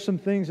maybe there's some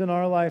things in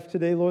our life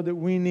today, Lord, that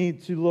we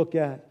need to look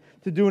at,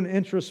 to do an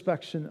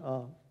introspection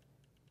of.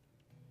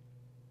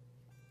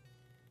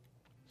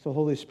 So,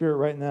 Holy Spirit,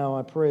 right now,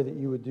 I pray that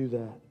you would do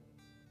that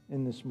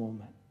in this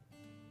moment.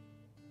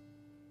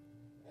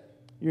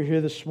 You're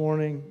here this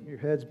morning, your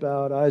head's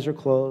bowed, eyes are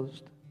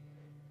closed.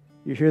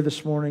 You're here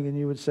this morning and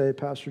you would say,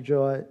 Pastor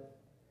Joe,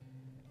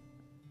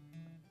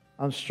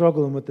 I'm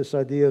struggling with this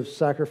idea of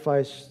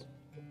sacrifice,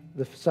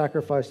 the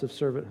sacrifice of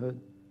servanthood.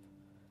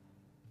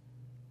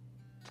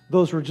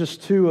 Those were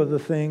just two of the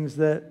things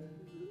that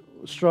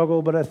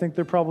struggle, but I think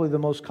they're probably the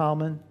most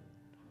common.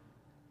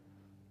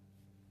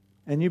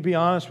 And you be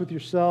honest with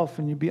yourself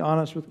and you be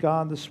honest with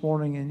God this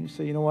morning and you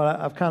say, you know what,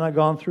 I've kind of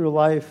gone through a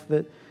life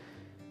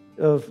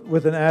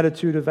with an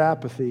attitude of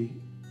apathy.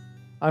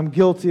 I'm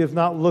guilty of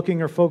not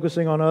looking or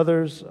focusing on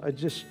others.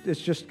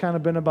 It's just kind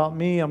of been about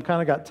me. I'm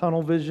kind of got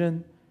tunnel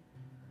vision.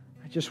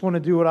 I just want to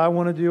do what I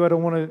want to do. I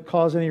don't want to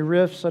cause any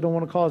rifts. I don't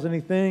want to cause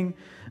anything.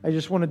 I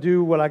just want to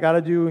do what I got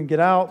to do and get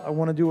out. I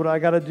want to do what I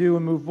got to do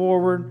and move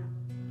forward.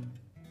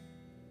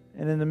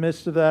 And in the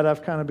midst of that,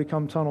 I've kind of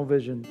become tunnel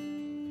vision.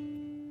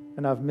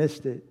 And I've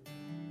missed it.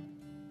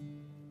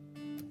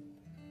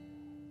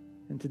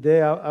 And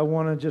today I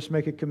want to just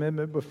make a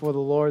commitment before the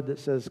Lord that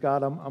says,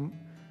 God,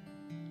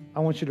 I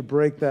want you to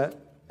break that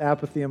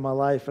apathy in my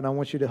life, and I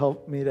want you to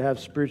help me to have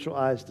spiritual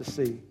eyes to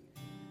see.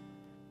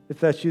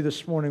 If that's you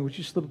this morning, would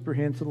you slip up your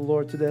hand to the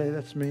Lord today?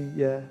 That's me.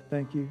 Yeah,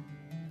 thank you.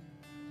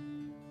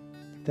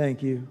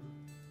 Thank you.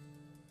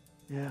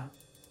 Yeah.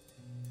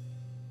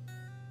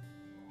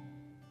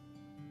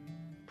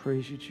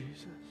 Praise you,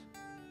 Jesus.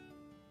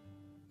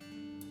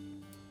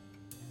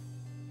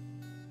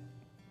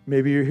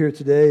 Maybe you're here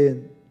today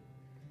and,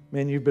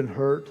 man, you've been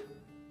hurt.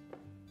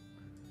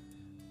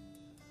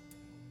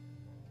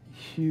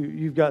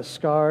 You've got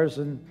scars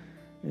and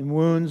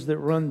wounds that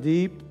run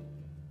deep.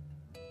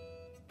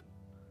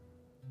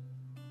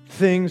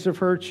 Things have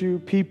hurt you.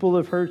 People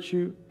have hurt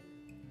you.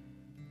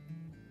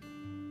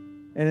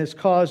 And it's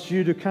caused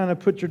you to kind of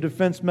put your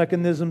defense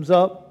mechanisms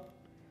up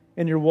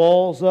and your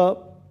walls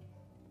up.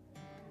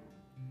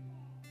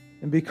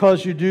 And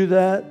because you do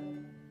that,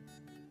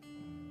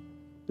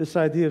 this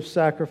idea of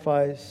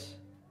sacrifice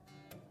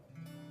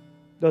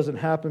doesn't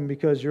happen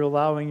because you're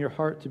allowing your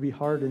heart to be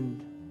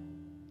hardened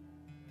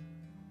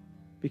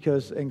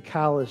and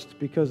calloused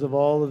because of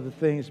all of the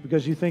things.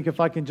 Because you think if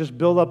I can just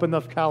build up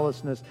enough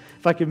callousness,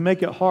 if I can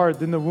make it hard,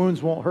 then the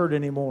wounds won't hurt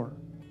anymore.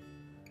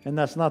 And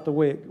that's not the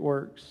way it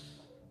works.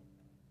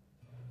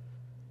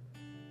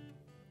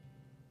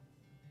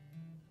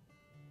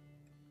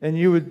 And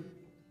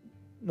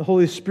the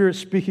Holy Spirit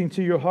speaking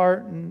to your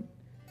heart, and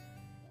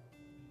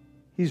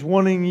He's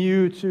wanting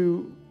you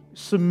to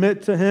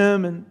submit to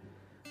Him and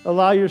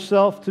allow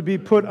yourself to be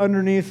put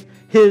underneath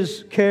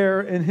His care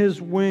and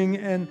His wing,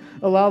 and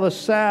allow the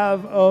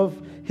salve of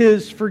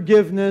His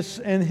forgiveness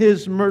and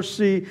His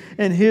mercy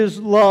and His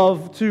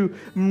love to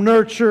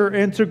nurture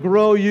and to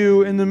grow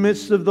you in the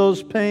midst of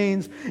those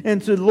pains.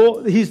 And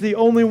He's the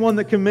only one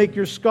that can make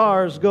your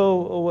scars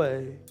go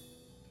away.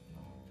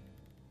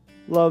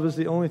 Love is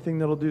the only thing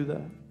that'll do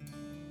that.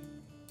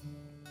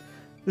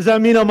 Does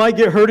that mean I might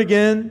get hurt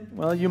again?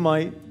 Well, you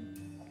might.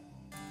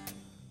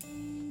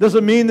 Does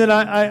it mean that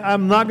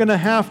I'm not going to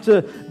have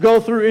to go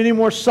through any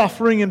more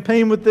suffering and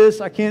pain with this?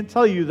 I can't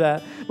tell you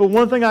that. But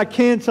one thing I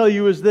can tell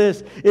you is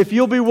this. If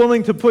you'll be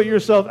willing to put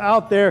yourself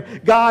out there,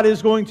 God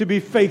is going to be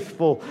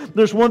faithful.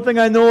 There's one thing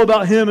I know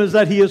about Him is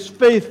that He is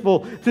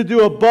faithful to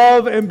do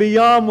above and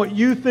beyond what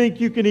you think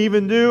you can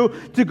even do,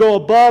 to go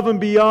above and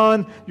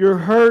beyond your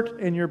hurt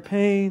and your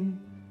pain,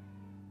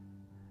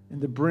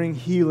 and to bring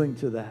healing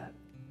to that.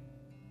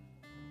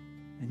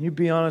 And you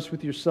be honest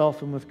with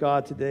yourself and with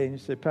God today, and you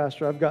say,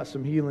 Pastor, I've got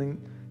some healing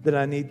that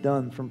I need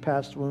done from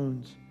past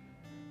wounds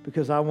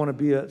because I want to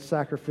be a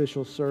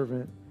sacrificial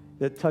servant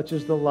that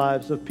touches the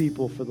lives of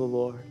people for the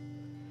Lord.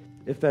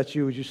 If that's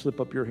you, would you slip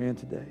up your hand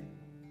today?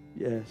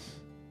 Yes.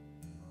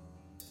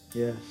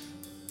 Yes.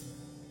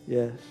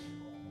 Yes.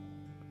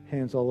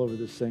 Hands all over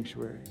this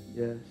sanctuary.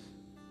 Yes.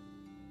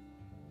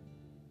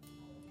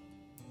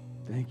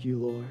 Thank you,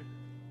 Lord.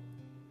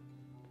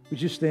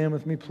 Would you stand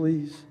with me,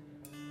 please?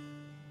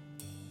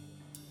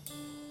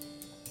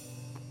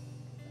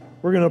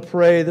 We're going to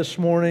pray this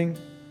morning.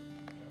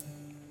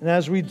 And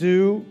as we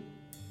do,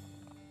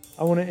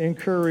 I want to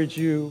encourage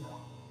you.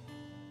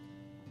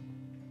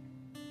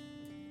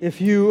 If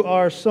you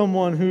are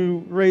someone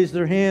who raised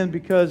their hand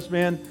because,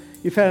 man,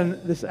 you've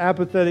had this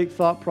apathetic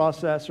thought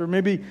process, or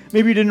maybe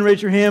you didn't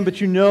raise your hand, but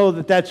you know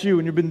that that's you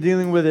and you've been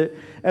dealing with it.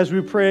 As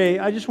we pray,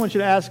 I just want you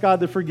to ask God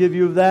to forgive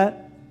you of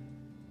that.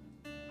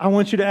 I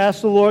want you to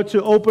ask the Lord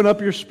to open up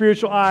your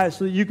spiritual eyes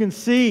so that you can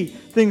see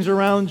things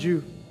around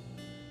you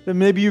that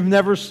maybe you've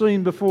never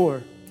seen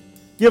before.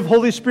 Give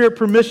Holy Spirit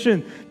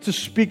permission to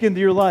speak into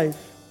your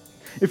life.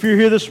 If you're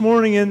here this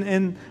morning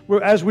and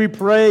as we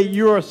pray,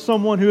 you are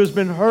someone who has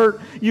been hurt,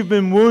 you've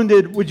been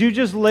wounded, would you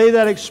just lay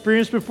that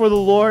experience before the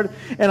Lord?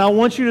 And I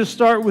want you to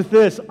start with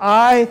this.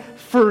 I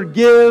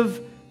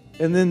forgive,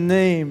 and then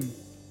name.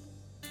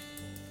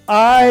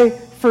 I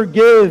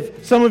forgive.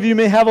 Some of you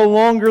may have a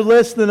longer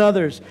list than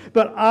others,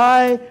 but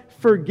I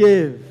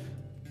forgive.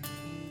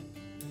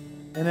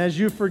 And as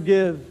you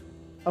forgive,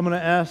 I'm going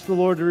to ask the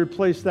Lord to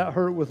replace that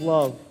hurt with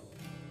love.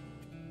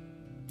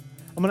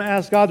 I'm going to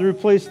ask God to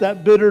replace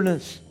that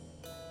bitterness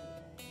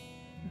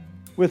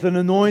with an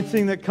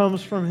anointing that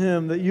comes from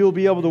Him, that you'll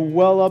be able to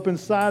well up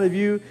inside of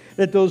you,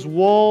 that those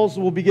walls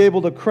will be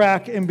able to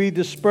crack and be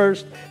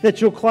dispersed,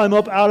 that you'll climb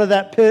up out of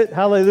that pit,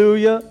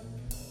 hallelujah,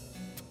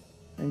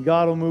 and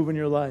God will move in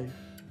your life.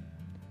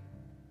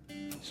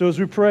 So as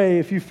we pray,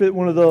 if you fit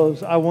one of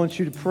those, I want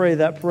you to pray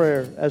that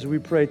prayer as we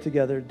pray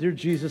together. Dear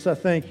Jesus, I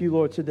thank you,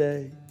 Lord,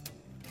 today.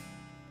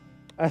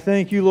 I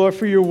thank you, Lord,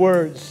 for your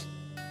words.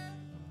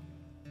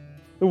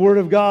 The Word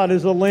of God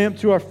is a lamp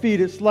to our feet.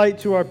 It's light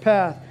to our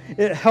path.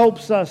 It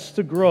helps us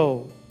to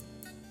grow.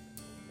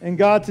 And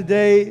God,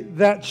 today,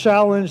 that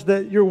challenge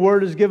that your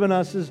Word has given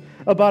us is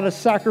about a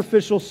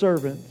sacrificial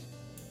servant.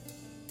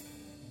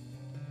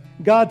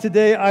 God,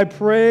 today, I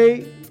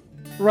pray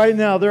right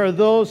now, there are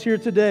those here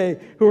today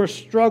who are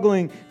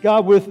struggling,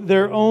 God, with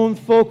their own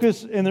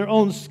focus and their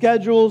own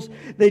schedules.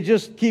 They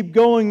just keep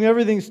going.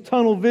 Everything's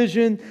tunnel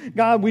vision.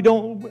 God, we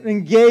don't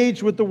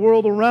engage with the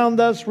world around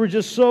us. We're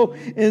just so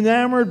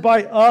enamored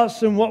by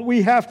us and what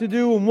we have to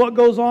do and what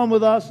goes on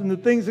with us and the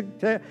things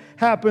that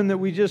happen that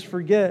we just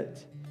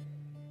forget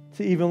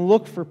to even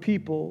look for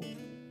people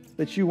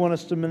that you want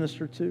us to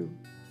minister to.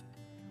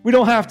 We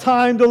don't have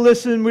time to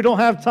listen. We don't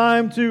have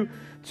time to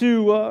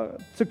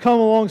come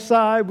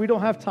alongside. We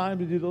don't have time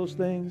to do those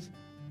things.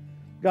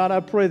 God,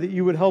 I pray that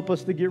you would help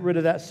us to get rid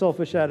of that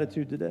selfish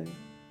attitude today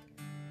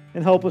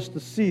and help us to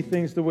see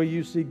things the way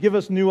you see. Give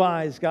us new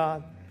eyes,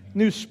 God,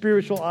 new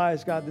spiritual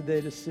eyes, God, today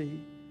to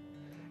see.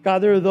 God,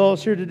 there are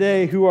those here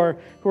today who are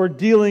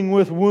dealing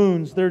with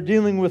wounds. They're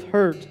dealing with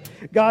hurt.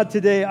 God,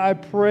 today I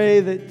pray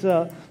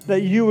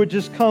that you would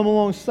just come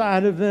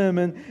alongside of them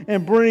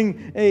and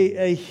bring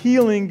a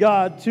healing,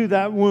 God, to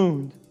that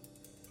wound.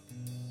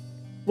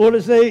 Lord,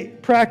 as they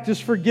practice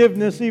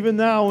forgiveness even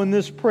now in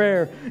this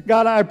prayer,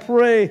 God, I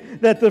pray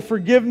that the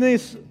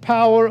forgiveness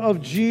power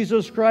of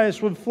Jesus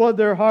Christ would flood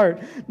their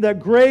heart, that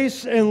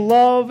grace and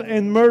love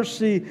and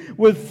mercy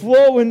would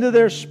flow into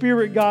their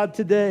spirit, God,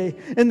 today,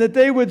 and that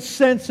they would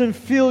sense and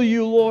feel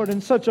you, Lord,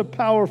 in such a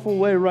powerful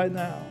way right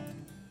now.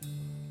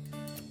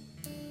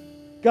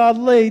 God,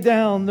 lay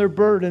down their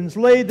burdens,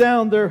 lay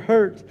down their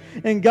hurt,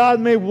 and God,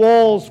 may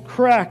walls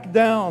crack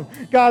down.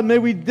 God, may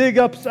we dig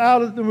up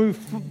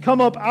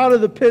come up out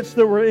of the pits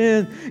that we're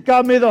in.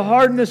 God, may the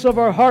hardness of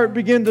our heart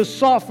begin to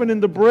soften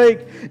and to break,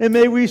 and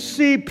may we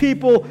see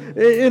people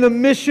in a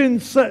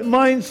mission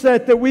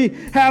mindset that we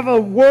have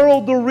a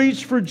world to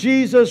reach for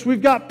Jesus.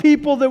 We've got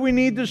people that we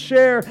need to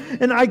share,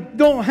 and I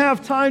don't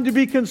have time to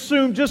be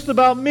consumed just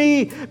about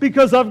me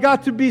because I've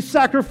got to be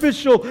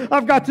sacrificial.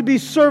 I've got to be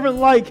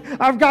servant-like.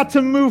 I've got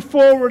to move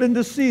forward and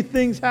to see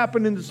things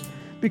happen in this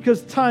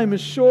because time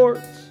is short.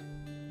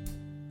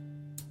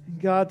 And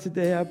God,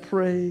 today I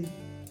pray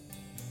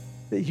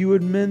that you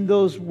would mend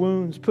those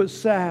wounds, put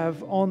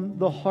salve on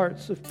the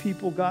hearts of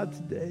people, God,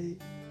 today.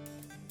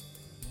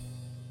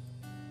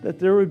 That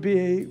there would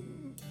be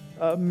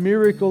a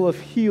miracle of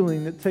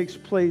healing that takes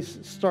place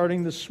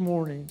starting this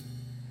morning.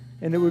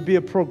 And it would be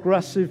a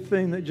progressive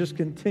thing that just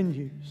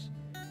continues.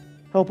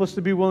 Help us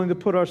to be willing to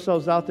put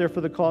ourselves out there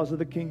for the cause of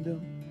the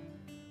kingdom.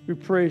 We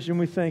praise you and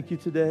we thank you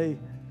today.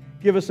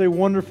 Give us a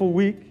wonderful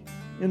week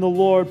in the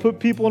Lord. Put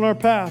people in our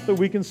path that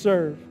we can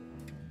serve,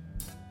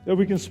 that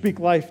we can speak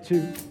life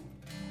to,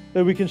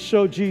 that we can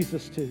show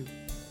Jesus to.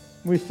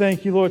 We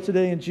thank you, Lord,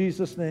 today in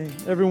Jesus' name.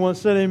 Everyone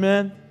said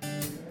amen.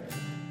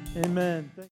 Amen.